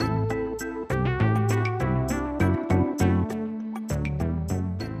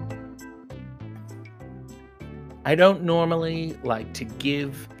I don't normally like to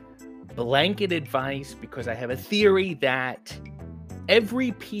give blanket advice because I have a theory that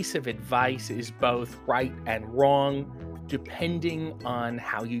every piece of advice is both right and wrong depending on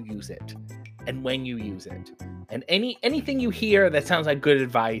how you use it and when you use it. And anything you hear that sounds like good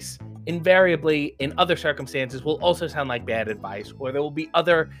advice invariably in other circumstances will also sound like bad advice, or there will be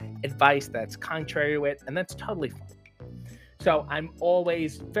other advice that's contrary to it, and that's totally fine. So I'm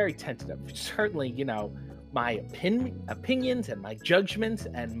always very tentative. Certainly, my opinions and my judgments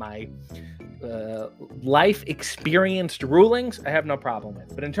and my life experienced rulings, I have no problem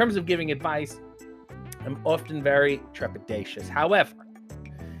with. But in terms of giving advice, I'm often very trepidatious. However,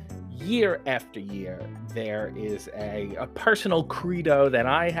 year after year, there is a personal credo that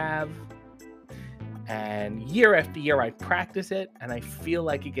I have. And year after year, I practice it, and I feel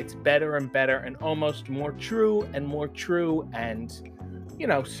like it gets better and better and almost more true and more true. And,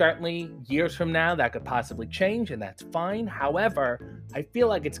 certainly years from now, that could possibly change, and that's fine. However, I feel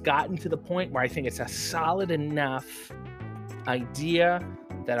like it's gotten to the point where I think it's a solid enough idea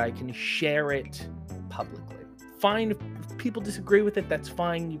that I can share it publicly. Fine, if people disagree with it, that's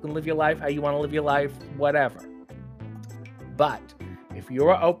fine. You can live your life how you want to live your life, whatever. But if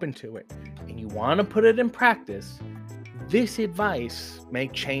you're open to it and you want to put it in practice, this advice may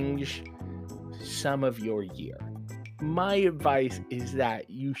change some of your year. My advice is that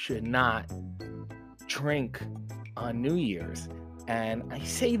you should not drink on New Year's. And I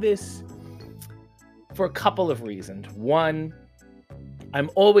say this for a couple of reasons. One, I'm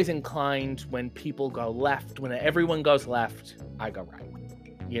always inclined when people go left, when everyone goes left, I go right.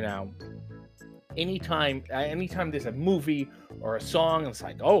 Anytime there's a movie or a song, it's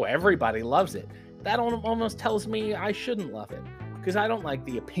like, oh, everybody loves it. That almost tells me I shouldn't love it, because I don't like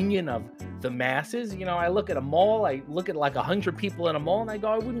the opinion of the masses. I look at a mall, I look at like 100 people in a mall, and I go,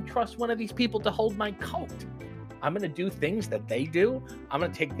 I wouldn't trust one of these people to hold my coat. I'm going to do things that they do. I'm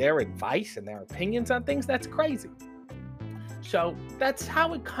going to take their advice and their opinions on things. That's crazy. So that's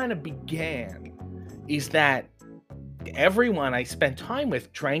how it kind of began, is that everyone I spent time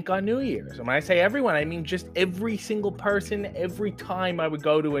with drank on New Year's. And when I say everyone, I mean just every single person. Every time I would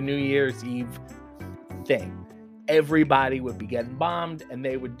go to a New Year's Eve thing, everybody would be getting bombed, and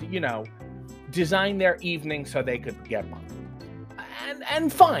they would, design their evening so they could get bombed.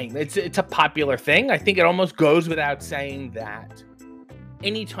 And fine, it's a popular thing. I think it almost goes without saying that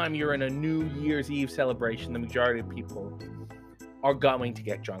anytime you're in a New Year's Eve celebration, the majority of people are going to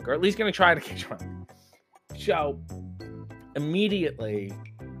get drunk, or at least going to try to get drunk. So immediately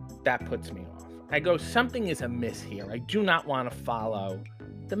that puts me off. I go, something is amiss here. I do not want to follow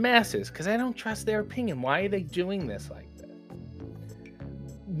the masses because I don't trust their opinion. Why are they doing this like this?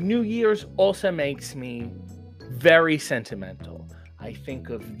 New Year's also makes me very sentimental. I think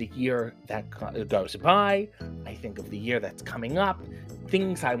of the year that goes by. I think of the year that's coming up,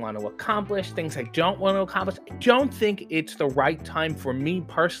 things I want to accomplish, things I don't want to accomplish. I don't think it's the right time for me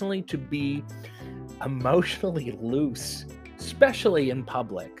personally to be emotionally loose, especially in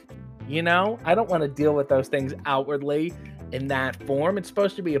public. I don't want to deal with those things outwardly in that form. It's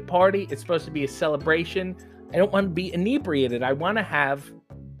supposed to be a party. It's supposed to be a celebration. I don't want to be inebriated. I want to have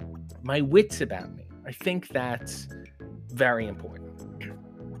my wits about me. I think that's very important.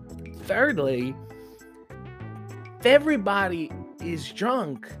 Thirdly, if everybody is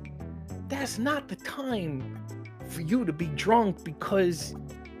drunk, that's not the time for you to be drunk, because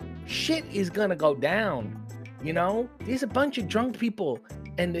shit is gonna go down. There's a bunch of drunk people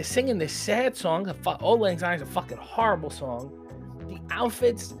and they're singing this sad song. Auld Lang Syne is a fucking horrible song. The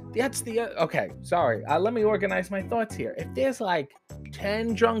outfits, okay, sorry. Let me organize my thoughts here. If there's like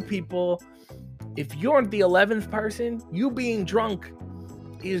 10 drunk people, if you're the 11th person, you being drunk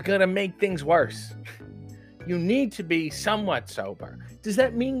is gonna make things worse. You need to be somewhat sober. Does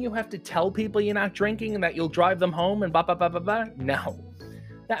that mean you have to tell people you're not drinking and that you'll drive them home and blah, blah, blah, blah, blah? No.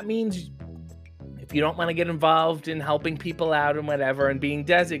 That means if you don't want to get involved in helping people out and whatever and being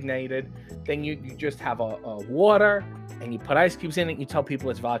designated, then you just have a water and you put ice cubes in it and you tell people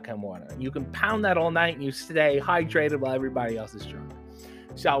it's vodka and water. You can pound that all night and you stay hydrated while everybody else is drunk.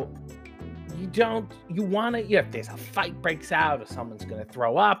 So if there's a fight breaks out or someone's going to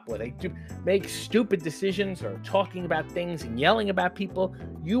throw up or they make stupid decisions or talking about things and yelling about people,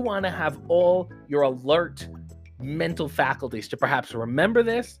 you want to have all your alert mental faculties to perhaps remember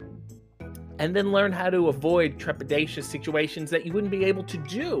this and then learn how to avoid trepidatious situations that you wouldn't be able to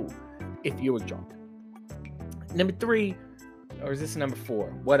do if you were drunk. Number 3, or is this number 4?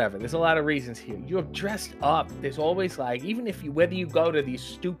 Whatever. There's a lot of reasons here. You're dressed up. There's always whether you go to these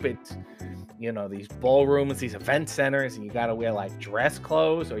stupid, these ballrooms, these event centers, and you got to wear dress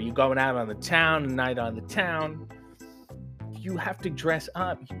clothes, or you going out on the town, a night on the town, you have to dress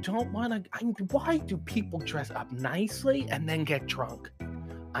up. You don't want to. Why do people dress up nicely and then get drunk?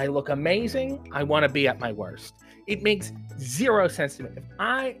 I look amazing. I want to be at my worst. It makes zero sense to me. If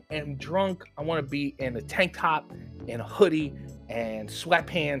I am drunk, I want to be in a tank top, in a hoodie, and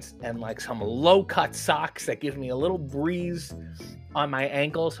sweatpants, and like some low-cut socks that gives me a little breeze on my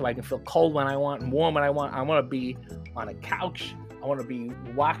ankle so I can feel cold when I want and warm when I want. I want to be on a couch. I want to be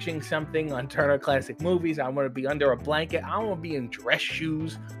watching something on Turner Classic Movies. I want to be under a blanket. I want to be in dress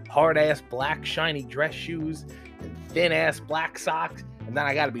shoes, hard-ass black shiny dress shoes, and thin-ass black socks. And then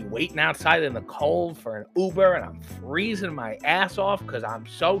I got to be waiting outside in the cold for an Uber, and I'm freezing my ass off because I'm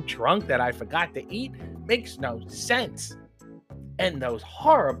so drunk that I forgot to eat. Makes no sense. And those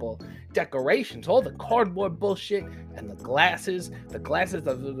horrible decorations, all the cardboard bullshit, and the glasses,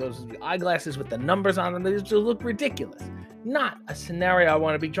 those eyeglasses with the numbers on them, they just look ridiculous. Not a scenario I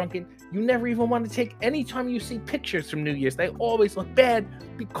want to be drunk in. You never even want to take, anytime you see pictures from New Year's, they always look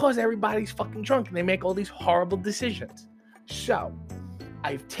bad because everybody's fucking drunk and they make all these horrible decisions. So,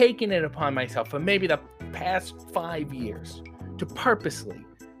 I've taken it upon myself for maybe the past 5 years to purposely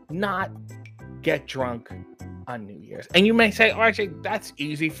not get drunk on New Year's. And you may say, RJ, that's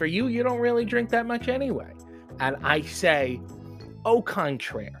easy for you. You don't really drink that much anyway. And I say, au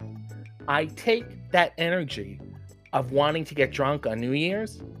contraire. I take that energy of wanting to get drunk on New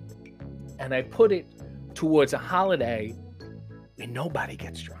Year's and I put it towards a holiday where nobody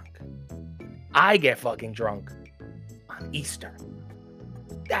gets drunk. I get fucking drunk on Easter.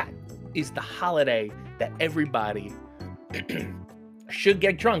 That is the holiday that everybody should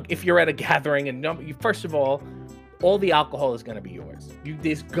get drunk if you're at a gathering. And first of all the alcohol is going to be yours.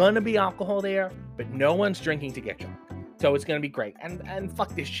 There's going to be alcohol there, but no one's drinking to get drunk. So it's going to be great. And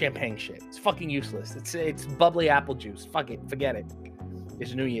fuck this champagne shit. It's fucking useless. It's bubbly apple juice. Fuck it. Forget it.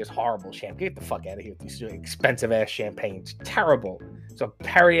 This New Year's horrible champagne. Get the fuck out of here with these expensive ass champagne. It's terrible. It's a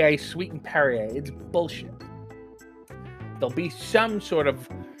Perrier, sweetened Perrier. It's bullshit. There'll be some sort of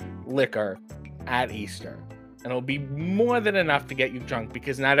liquor at Easter. And it'll be more than enough to get you drunk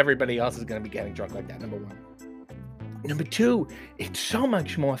because not everybody else is going to be getting drunk like that, number one. Number two, it's so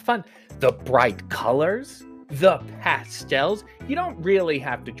much more fun. The bright colors, the pastels. You don't really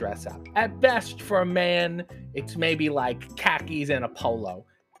have to dress up. At best, for a man, it's maybe like khakis and a polo.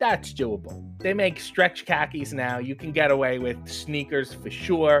 That's doable. They make stretch khakis now. You can get away with sneakers for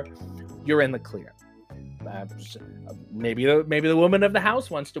sure. You're in the clear. Maybe the woman of the house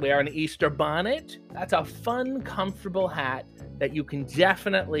wants to wear an Easter bonnet. That's a fun, comfortable hat that you can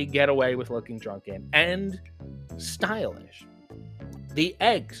definitely get away with looking drunk in, and stylish. The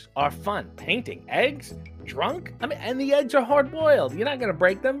eggs are fun. Painting eggs drunk? I mean, and the eggs are hard-boiled. You're not going to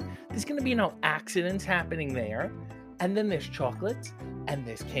break them. There's going to be no accidents happening there. And then there's chocolates, and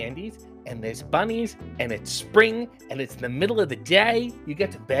there's candies, and there's bunnies, and it's spring, and it's the middle of the day. You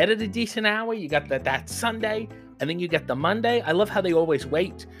get to bed at a decent hour. You got that Sunday, and then you get the Monday. I love how they always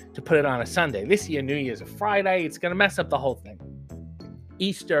wait to put it on a Sunday. This year, New Year's a Friday. It's going to mess up the whole thing.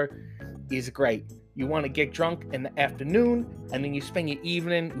 Easter is great. You want to get drunk in the afternoon, and then you spend your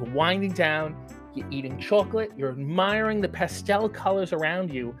evening, you're winding down, you're eating chocolate, you're admiring the pastel colors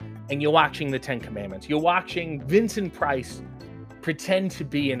around you, and you're watching the Ten Commandments. You're watching Vincent Price pretend to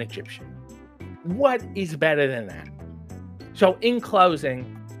be an Egyptian. What is better than that? So in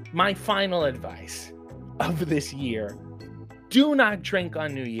closing, my final advice of this year, do not drink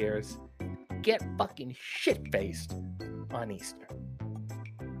on New Year's. Get fucking shit-faced on Easter.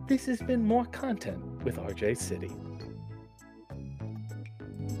 This has been More Content with RJ City.